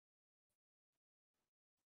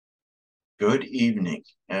Good evening,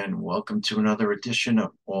 and welcome to another edition of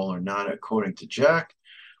All or Not According to Jack,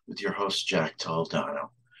 with your host, Jack Toledano.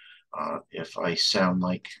 If I sound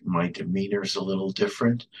like my demeanor's a little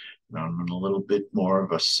different, I'm in a little bit more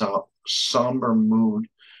of a somber mood,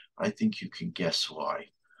 I think you can guess why.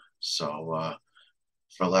 So,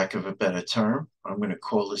 for lack of a better term, I'm going to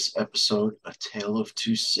call this episode A Tale of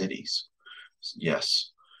Two Cities.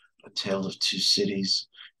 Yes, A Tale of Two Cities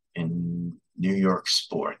in New York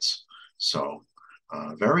sports. So,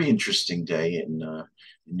 very interesting day in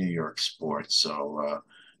New York sports. So,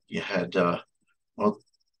 you had, well,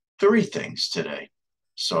 three things today.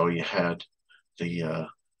 So, you had the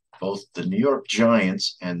both the New York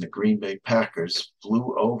Giants and the Green Bay Packers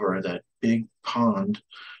flew over that big pond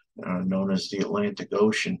known as the Atlantic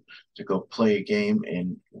Ocean to go play a game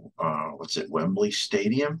in, what's it, Wembley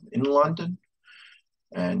Stadium in London.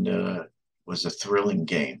 And was a thrilling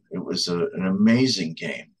game. It was an amazing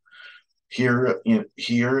game. Here,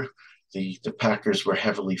 the Packers were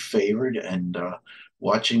heavily favored, and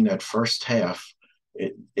watching that first half,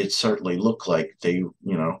 it certainly looked like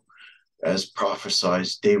as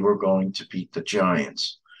prophesized, they were going to beat the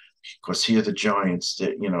Giants. Because here, the Giants,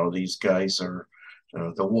 these guys are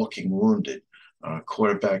the walking wounded.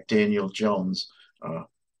 Quarterback Daniel Jones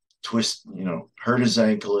hurt his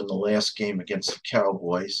ankle in the last game against the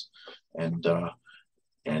Cowboys, and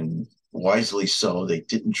and wisely so, they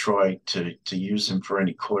didn't try to use him for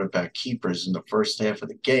any quarterback keepers in the first half of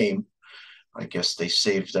the game. I guess they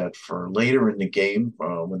saved that for later in the game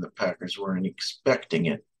when the Packers weren't expecting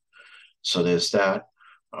it. So there's that.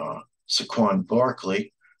 Saquon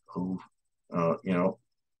Barkley, who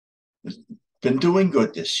has been doing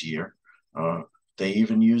good this year. They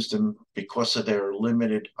even used him because of their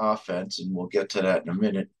limited offense, and we'll get to that in a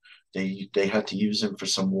minute. They had to use him for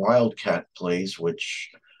some wildcat plays,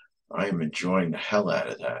 which I am enjoying the hell out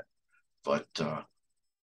of that. But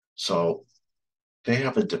so they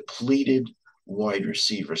have a depleted wide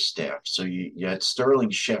receiver staff. So you had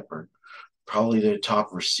Sterling Shepard, probably their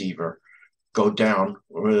top receiver, go down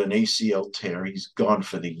with an ACL tear. He's gone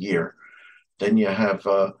for the year. Then you have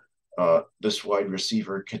this wide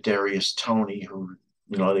receiver, Kadarius Toney, who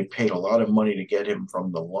they paid a lot of money to get him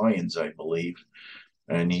from the Lions, I believe,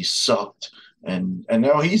 and he sucked, and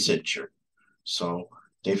now he's injured. So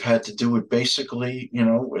they've had to do it basically,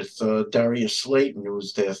 with Darius Slayton, who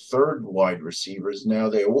was their third wide receiver, is now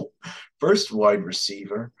their first wide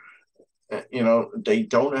receiver. They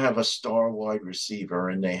don't have a star wide receiver,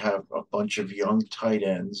 and they have a bunch of young tight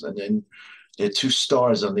ends, and then their two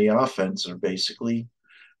stars on the offense are basically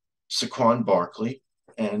Saquon Barkley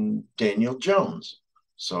and Daniel Jones.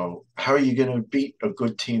 So how are you going to beat a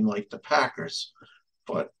good team like the Packers?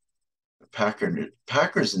 But the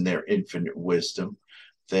Packers, in their infinite wisdom,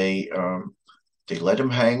 they they let him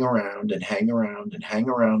hang around and hang around and hang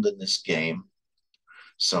around in this game.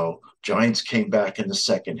 So Giants came back in the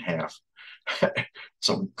second half.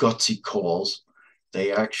 Some gutsy calls.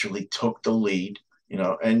 They actually took the lead,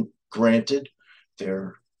 and granted,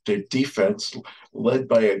 their their defense, led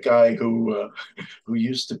by a guy who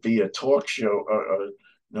used to be a talk show,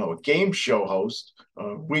 no, a game show host,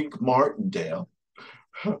 Wink Martindale.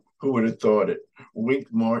 Who would have thought it? Wink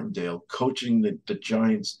Martindale coaching the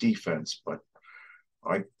Giants defense, but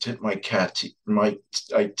I tip my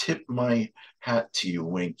hat to you,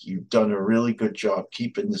 Wink. You've done a really good job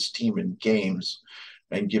keeping this team in games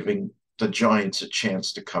and giving the Giants a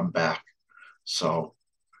chance to come back. So,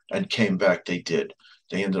 and came back they did.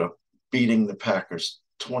 They ended up beating the Packers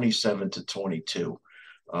 27-22.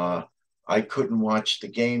 Uh, I couldn't watch the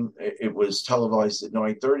game. It was televised at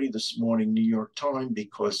 9:30 this morning, New York time,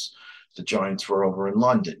 because the Giants were over in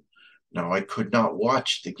London. Now, I could not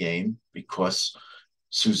watch the game because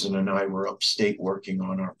Susan and I were upstate working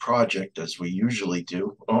on our project, as we usually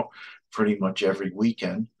do, pretty much every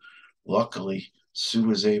weekend. Luckily, Sue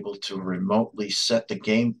was able to remotely set the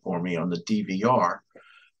game for me on the DVR,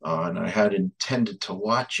 and I had intended to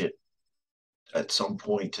watch it at some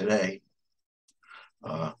point today.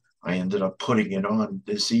 Uh, I ended up putting it on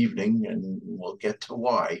this evening, and we'll get to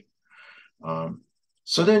why. Um,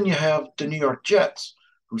 so then you have the New York Jets,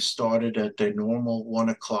 who started at their normal 1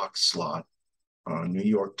 o'clock slot, New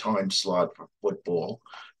York time slot for football,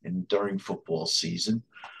 and during football season.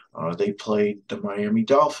 They played the Miami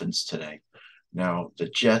Dolphins today. Now, the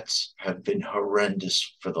Jets have been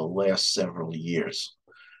horrendous for the last several years.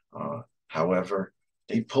 However,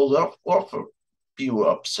 they pulled off a few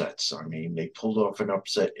upsets. I mean, they pulled off an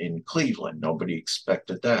upset in Cleveland. Nobody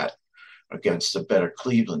expected that against a better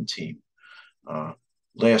Cleveland team. Uh,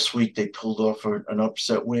 Last week, they pulled off an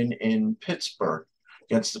upset win in Pittsburgh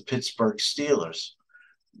against the Pittsburgh Steelers.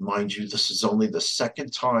 Mind you, this is only the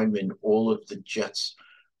second time in all of the Jets'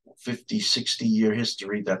 50, 60-year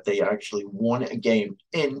history that they actually won a game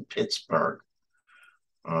in Pittsburgh.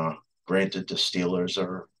 Uh, Granted, the Steelers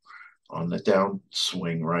are on the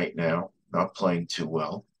downswing right now, not playing too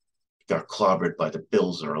well. Got clobbered by the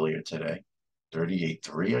Bills earlier today,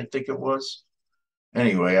 38-3, I think it was.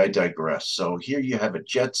 Anyway, I digress. So here you have a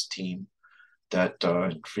Jets team that,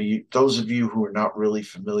 for you, those of you who are not really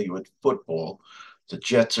familiar with football, the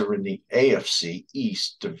Jets are in the AFC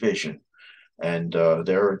East division, and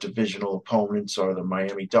their divisional opponents are the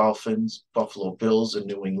Miami Dolphins, Buffalo Bills, and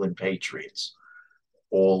New England Patriots,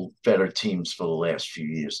 all better teams for the last few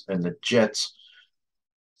years. And the Jets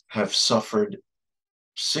have suffered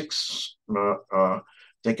six.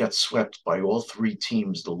 They got swept by all three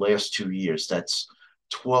teams the last 2 years. That's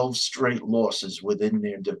 12 straight losses within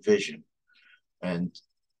their division. And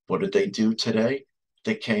what did they do today?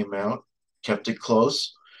 They came out, kept it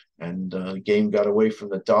close, and the game got away from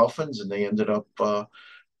the Dolphins, and they ended up, uh,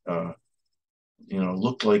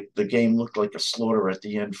 looked like the game looked like a slaughter at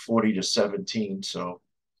the end, 40-17. So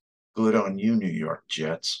good on you, New York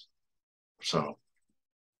Jets. So,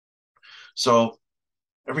 so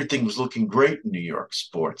everything was looking great in New York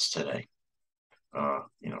sports today.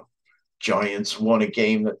 You know, Giants won a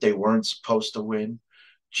game that they weren't supposed to win.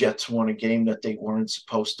 Jets won a game that they weren't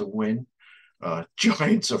supposed to win.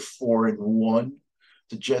 Giants are 4-1.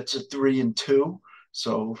 The Jets are 3-2.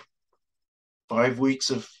 So 5 weeks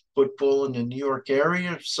of football in the New York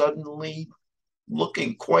area suddenly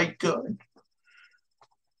looking quite good.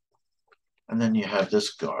 And then you have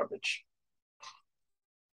this garbage.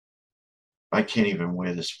 I can't even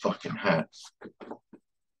wear this fucking hat.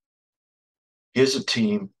 Here's a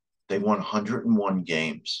team. They won 101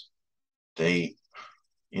 games. They,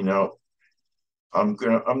 you know, I'm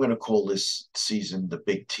gonna call this season the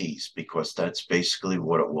Big Tease because that's basically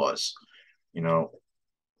what it was. You know,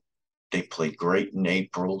 they played great in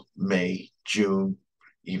April, May, June,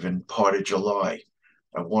 even part of July.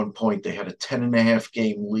 At one point, they had a 10.5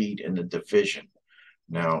 game lead in the division.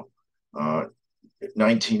 Now,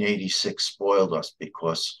 1986 spoiled us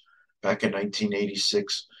because back in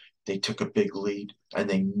 1986, they took a big lead and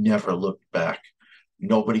they never looked back.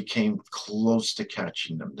 Nobody came close to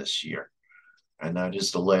catching them this year. And that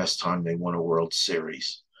is the last time they won a World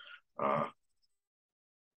Series.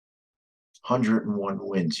 101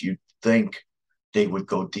 wins. You'd think they would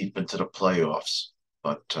go deep into the playoffs,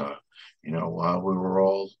 but while we were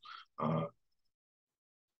all, uh,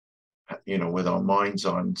 with our minds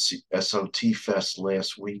on SOT Fest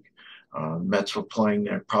last week, Mets were playing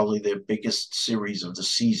probably their biggest series of the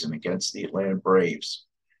season against the Atlanta Braves.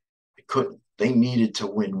 They needed to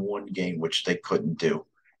win one game, which they couldn't do.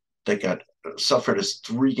 They got suffered a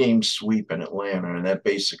 3-game sweep in Atlanta, and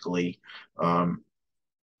um,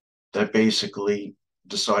 that basically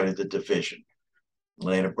decided the division.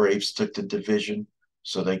 Atlanta Braves took the division,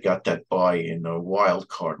 so they got that bye in the wild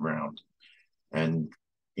card round. And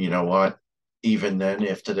you know what? Even then,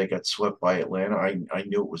 after they got swept by Atlanta, I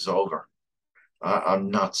knew it was over. I'm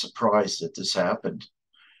not surprised that this happened.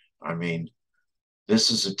 I mean, this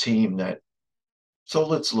is a team that. So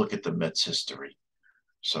let's look at the Mets' history.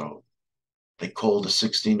 So they called the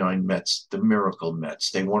 '69 Mets the Miracle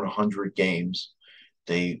Mets. They won 100 games.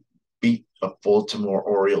 They beat a Baltimore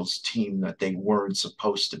Orioles team that they weren't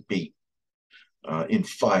supposed to beat in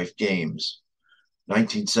 5 games.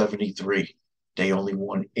 1973, they only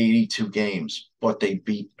won 82 games, but they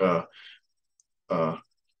beat uh, a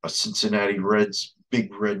Cincinnati Reds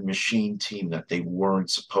big red machine team that they weren't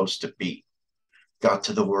supposed to beat. Got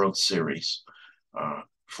to the World Series,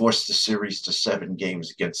 forced the series to 7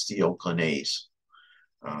 games against the Oakland A's.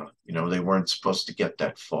 They weren't supposed to get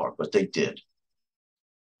that far, but they did.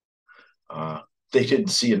 They didn't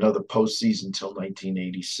see another postseason until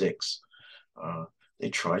 1986. They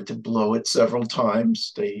tried to blow it several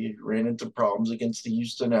times. They ran into problems against the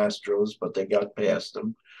Houston Astros, but they got past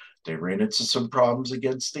them. They ran into some problems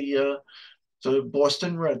against the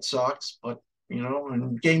Boston Red Sox, but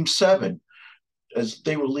in Game 7, as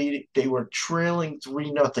they were trailing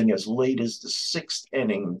 3-0 as late as the 6th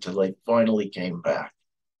inning until they finally came back,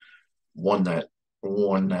 won that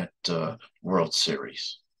World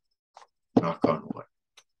Series. Knock on wood.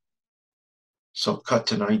 So cut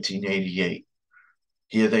to 1988.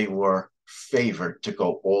 Here they were favored to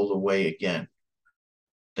go all the way again.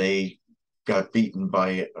 They got beaten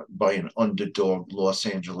by an underdog Los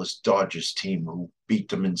Angeles Dodgers team who beat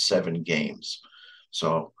them in 7 games.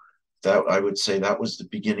 So that I would say that was the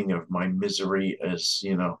beginning of my misery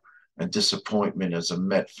and disappointment as a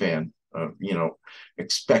Met fan.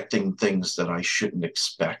 Expecting things that I shouldn't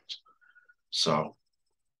expect. So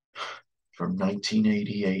From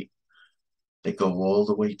 1988, they go all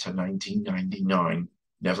the way to 1999,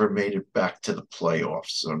 never made it back to the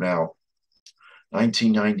playoffs. So now,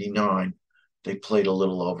 1999, they played a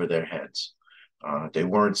little over their heads. They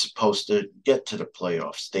weren't supposed to get to the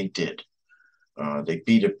playoffs. They did. They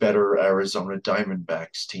beat a better Arizona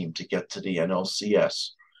Diamondbacks team to get to the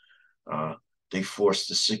NLCS. Uh, they forced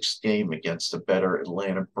the sixth game against a better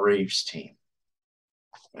Atlanta Braves team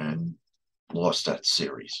and lost that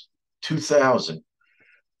series. 2000,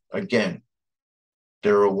 again,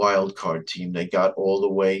 they're a wild card team. They got all the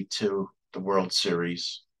way to the World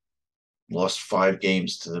Series, lost 5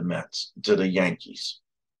 games to the Mets, to the Yankees.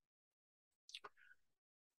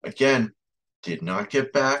 Again, did not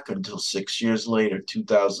get back until 6 years later,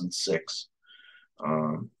 2006.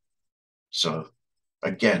 Um, so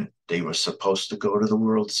again, they were supposed to go to the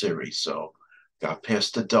World Series, so got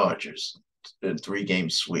past the Dodgers in 3 game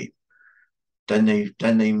sweep. Then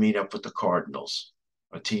they meet up with the Cardinals,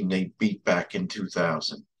 a team they beat back in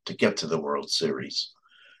 2000 to get to the World Series.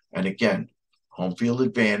 And again, home field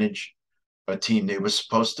advantage, a team they were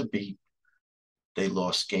supposed to beat. They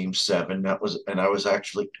lost game 7. And I was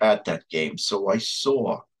actually at that game. So I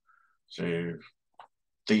saw the,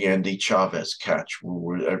 the Andy Chavez catch. We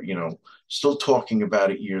were, still talking about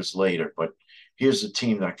it years later, but here's a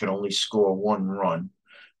team that could only score 1 run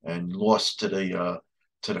and lost to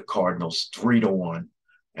the Cardinals 3-1.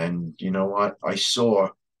 And you know what? I saw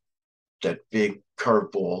that big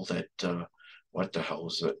curveball that what the hell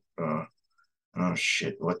is it? Oh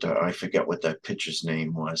shit! I forget what that pitcher's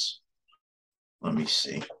name was. Let me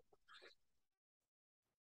see.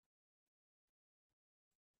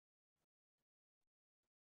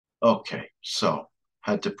 Okay, so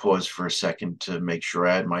had to pause for a second to make sure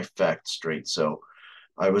I had my facts straight. So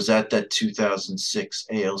I was at that 2006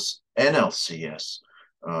 NLCS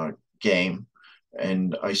uh, game,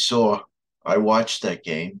 and I watched that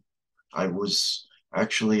game. I was,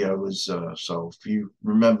 so if you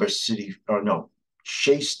remember or no,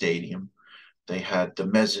 Shea Stadium, they had the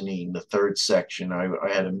mezzanine, the third section. I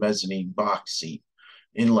had a mezzanine box seat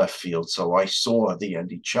in left field, so I saw the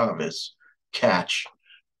Andy Chavez catch,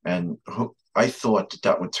 and I thought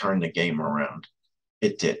that would turn the game around.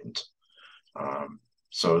 It didn't. Um,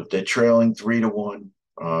 so they're trailing 3-1,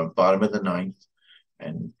 bottom of the ninth,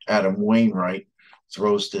 and Adam Wainwright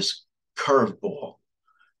throws this curveball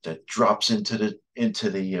that drops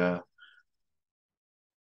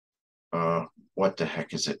uh, what the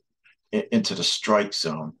heck is it? Into the strike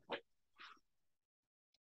zone.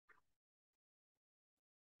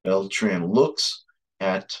 Beltran looks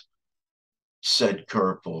at said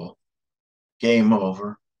curveball. Game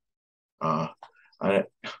over. Uh, I,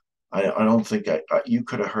 I don't think you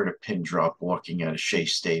could have heard a pin drop walking out of Shea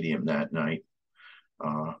Stadium that night.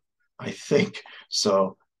 Uh, I think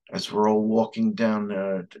so. As we're all walking down,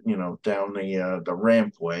 down the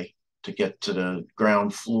rampway to get to the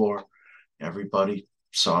ground floor, everybody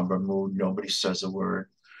somber mood. Nobody says a word.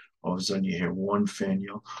 All of a sudden, you hear one fan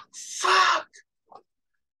yell, "Fuck!"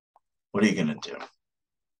 What are you gonna do?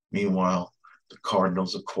 Meanwhile, the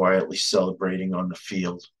Cardinals are quietly celebrating on the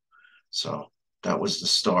field. So that was the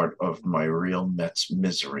start of my real Mets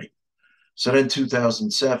misery. So then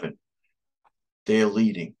 2007, they're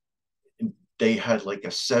leading. They had like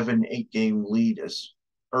a 7, 8 game lead as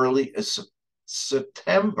early as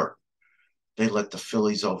September. They let the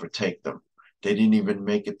Phillies overtake them. They didn't even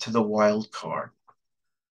make it to the wild card.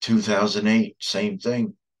 2008, same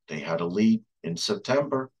thing. They had a lead in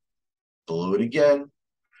September, blew it again.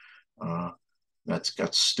 Uh, Mets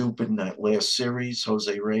got stupid in that last series.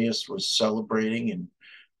 Jose Reyes was celebrating and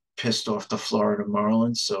pissed off the Florida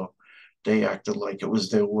Marlins, so they acted like it was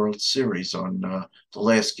their World Series on the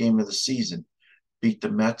last game of the season. Beat the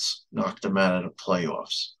Mets, knocked them out of the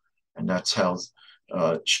playoffs, and that's how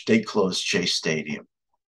they closed Chase Stadium.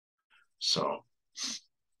 So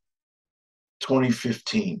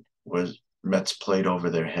 2015 was Mets played over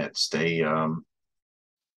their heads.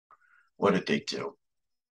 What did they do?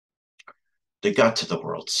 They got to the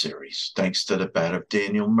World Series thanks to the bat of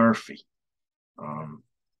Daniel Murphy. Um,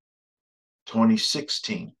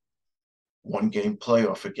 2016, 1 game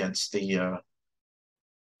playoff against the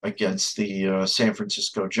San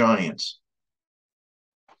Francisco Giants.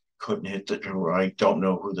 Couldn't hit I don't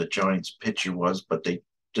know who the Giants pitcher was, but they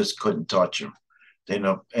just couldn't touch him. They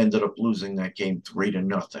ended up losing that game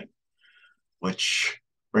 3-0, which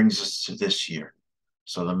brings us to this year.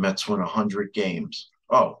 So the Mets won 100 games.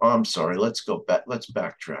 Oh, I'm sorry. Let's go back. Let's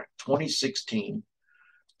backtrack. 2016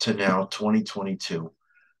 to now 2022.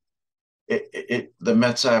 The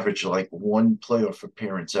Mets average like 1 playoff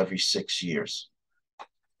appearance every 6 years.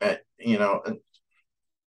 You know,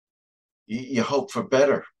 You hope for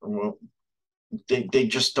better. Well, they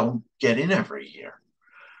just don't get in every year.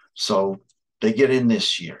 So they get in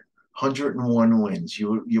this year. 101 wins.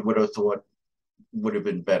 You would have thought would have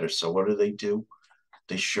been better. So what do?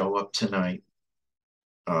 They show up tonight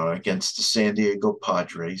against the San Diego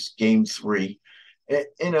Padres, game three,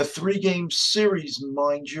 in a three-game series,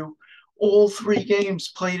 mind you. All three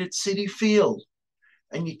games played at Citi Field,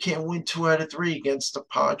 and you can't win two out of three against the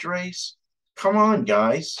Padres. Come on,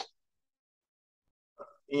 guys.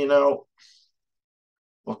 You know,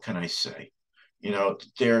 what can I say?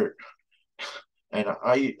 They're and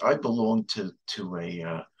I belong to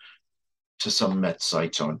a to some Mets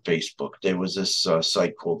sites on Facebook. There was this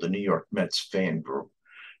site called the New York Mets Fan Group,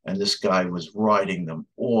 and this guy was riding them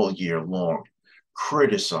all year long,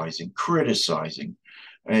 criticizing,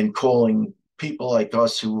 and calling people like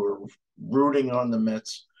us who were rooting on the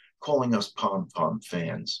Mets, calling us pom pom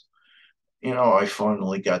fans. I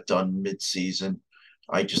finally got done mid-season.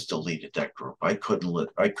 I just deleted that group. I couldn't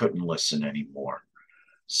listen anymore.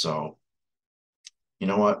 So you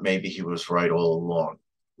know what? Maybe he was right all along.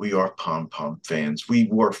 We are pom pom fans. We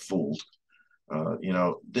were fooled.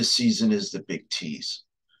 This season is the big tease.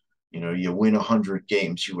 You win 100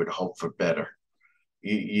 games, you would hope for better.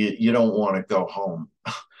 You don't want to go home,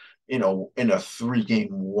 in a 3-game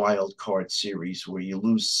wild card series where you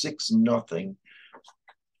lose 6-0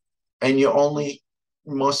 and you only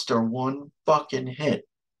muster one fucking hit.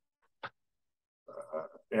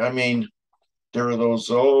 I mean, there are those,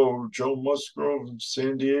 oh, Joe Musgrove in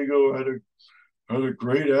San Diego had a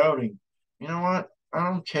great outing. You know what? I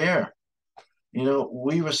don't care.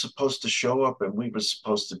 We were supposed to show up and we were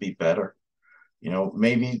supposed to be better.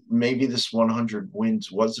 Maybe this 100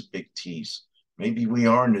 wins was a big tease. Maybe we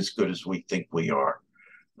aren't as good as we think we are.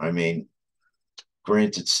 I mean,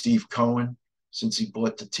 granted, Steve Cohen, since he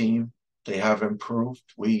bought the team, they have improved.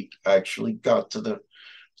 We actually got to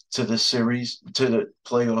the series, to the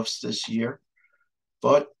playoffs this year.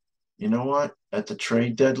 But you know what? At the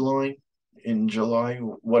trade deadline in July,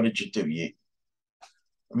 what did you do?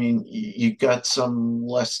 You got some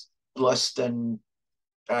less than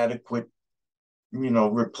adequate,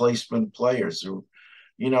 replacement players who,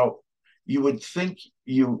 you know, you would think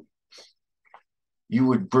you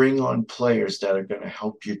would bring on players that are going to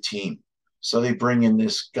help your team. So they bring in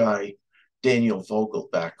this guy, Daniel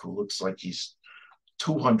Vogelback, who looks like he's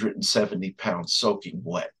 270 pounds soaking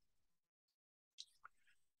wet.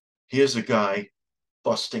 Here's a guy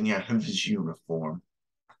busting out of his uniform.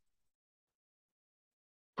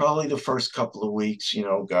 Probably the first couple of weeks,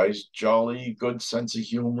 guys, jolly, good sense of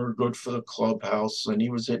humor, good for the clubhouse. And he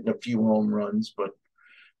was hitting a few home runs. But,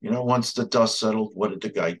 once the dust settled, what did the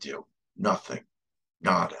guy do? Nothing,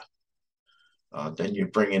 nada. Then you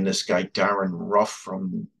bring in this guy, Darren Ruff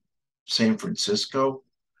from San Francisco.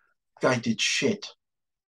 Guy did shit.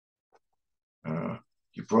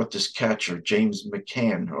 You brought this catcher, James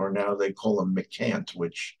McCann, or now they call him McCant,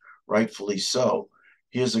 which rightfully so.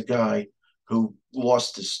 Here's a guy who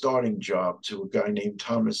lost his starting job to a guy named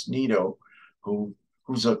Thomas Nido,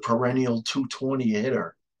 who's a perennial 220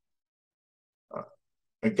 hitter.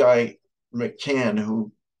 A guy, McCann,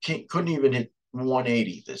 who couldn't even hit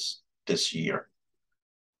 180 this year.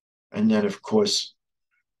 And then, of course,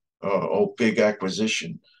 big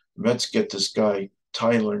acquisition. Mets get this guy,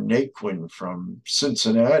 Tyler Naquin from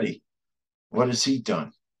Cincinnati. What has he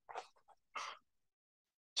done?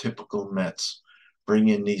 Typical Mets. Bring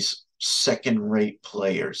in these second-rate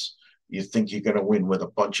players. You think you're going to win with a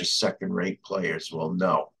bunch of second-rate players. Well,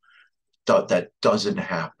 no, that doesn't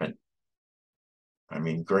happen. I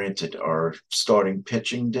mean, granted, our starting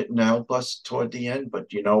pitching didn't help us toward the end,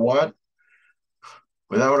 but you know what?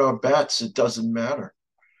 Without our bats, it doesn't matter.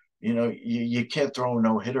 You can't throw a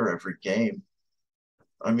no-hitter every game.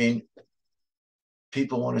 I mean,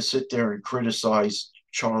 people want to sit there and criticize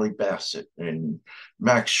Charlie Bassett and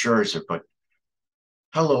Max Scherzer, but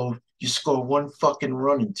hello, you score one fucking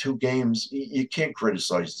run in 2 games. You can't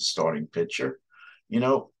criticize the starting pitcher.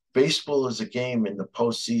 Baseball is a game in the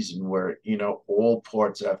postseason where, all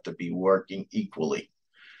parts have to be working equally.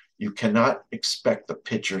 You cannot expect the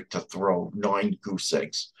pitcher to throw 9 goose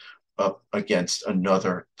eggs up against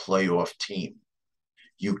another playoff team.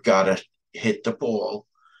 You got to hit the ball.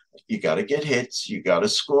 You got to get hits. You got to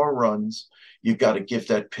score runs. You got to give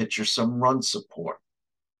that pitcher some run support.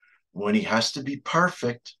 When he has to be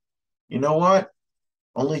perfect, you know what?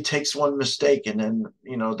 Only takes one mistake and then,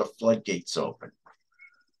 the floodgates open.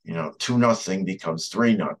 2-0 becomes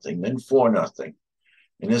 3-0, then 4-0.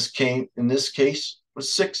 In this case, it was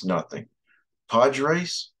 6-0.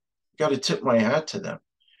 Padres, got to tip my hat to them.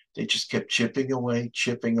 They just kept chipping away.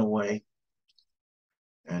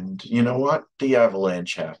 And you know what? The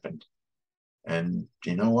avalanche happened. And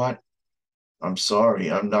you know what? I'm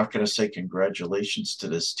sorry. I'm not going to say congratulations to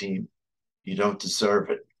this team. You don't deserve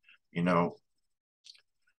it. You know,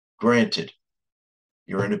 granted,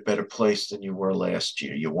 you're in a better place than you were last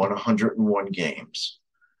year. You won 101 games.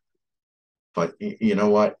 But you know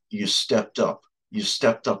what? You stepped up. You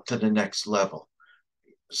stepped up to the next level.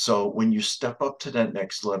 So when you step up to that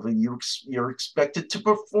next level, you're expected to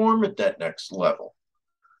perform at that next level,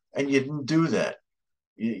 and you didn't do that.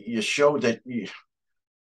 You showed that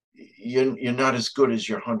you're not as good as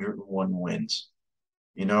your 101 wins.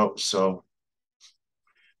 So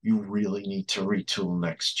you really need to retool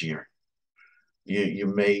next year. You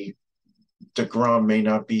may DeGrom may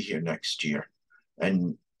not be here next year,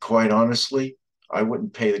 and quite honestly, I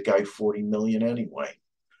wouldn't pay the guy 40 million anyway.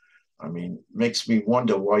 I mean, makes me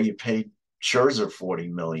wonder why you paid Scherzer 40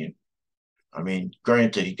 million. I mean,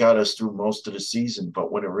 granted, he got us through most of the season,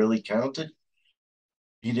 but when it really counted,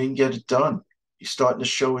 he didn't get it done. He's starting to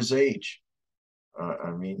show his age.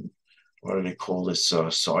 I mean, what do they call this?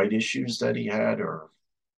 Side issues that he had, or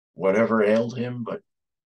whatever ailed him. But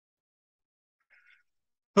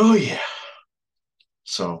oh yeah,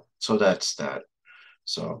 so that's that.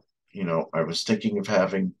 So I was thinking of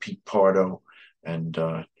having Pete Pardo and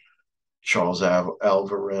Charles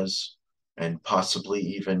Alvarez, and possibly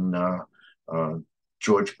even uh,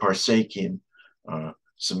 George Parsakian,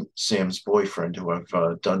 Sam's boyfriend, who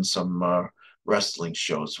I've done some wrestling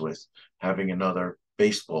shows with, having another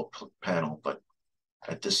baseball panel. But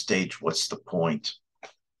at this stage, what's the point?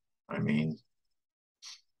 I mean,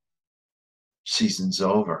 season's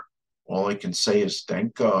over. All I can say is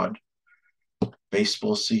thank God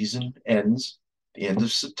baseball season ends the end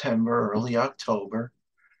of September, early October,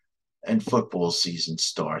 and football season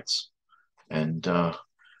starts. And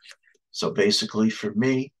so basically for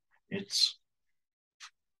me, it's,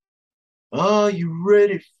 are you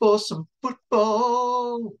ready for some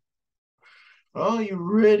football? Are you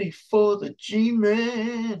ready for the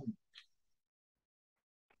G-Man?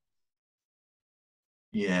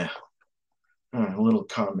 Yeah, a little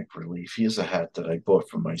comic relief. Here's a hat that I bought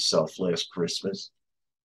for myself last Christmas.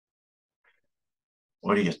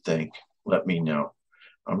 What do you think? Let me know.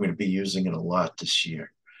 I'm going to be using it a lot this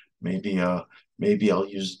year. Maybe maybe I'll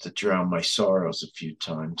use it to drown my sorrows a few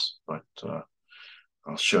times, but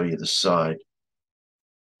I'll show you the side.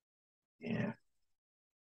 Yeah.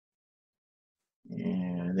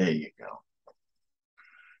 Yeah, there you go.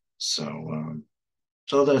 So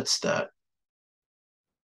so that's that.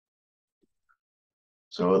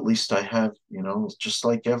 So at least I have, just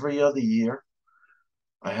like every other year,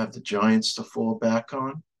 I have the Giants to fall back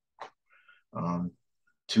on.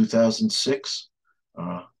 2006,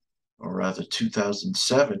 uh, or rather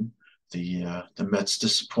 2007, the Mets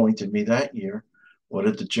disappointed me that year. What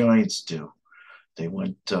did the Giants do? They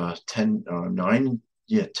went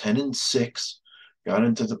 10-6, got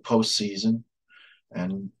into the postseason,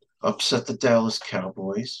 and upset the Dallas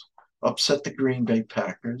Cowboys, upset the Green Bay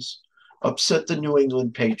Packers, upset the New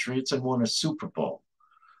England Patriots, and won a Super Bowl.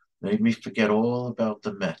 Made me forget all about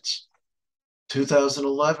the Mets.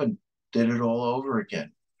 2011 did it all over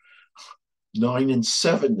again.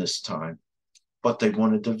 9-7 this time, but they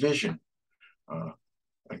won a division. Uh,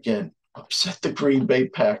 Again, upset the Green Bay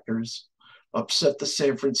Packers, upset the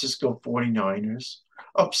San Francisco 49ers,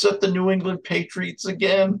 upset the New England Patriots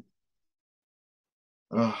again.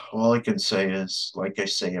 All I can say is, like I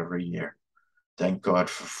say every year, thank God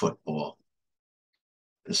for football.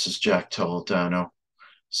 This is Jack Toledano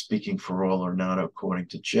speaking for all or none, according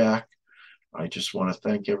to Jack. I just want to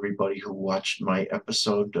thank everybody who watched my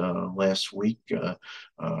episode last week,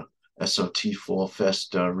 uh, SOT Fall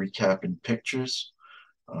Fest recap and pictures.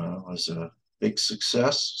 Was a big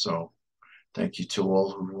success. So thank you to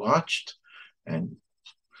all who watched. And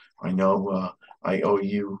I know I owe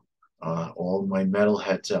you, all my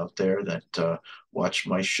metalheads out there that watch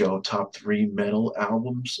my show, Top 3 Metal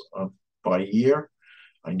Albums by Year.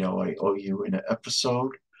 I know I owe you an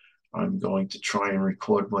episode. I'm going to try and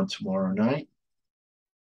record one tomorrow night.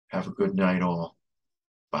 Have a good night, all.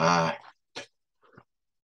 Bye.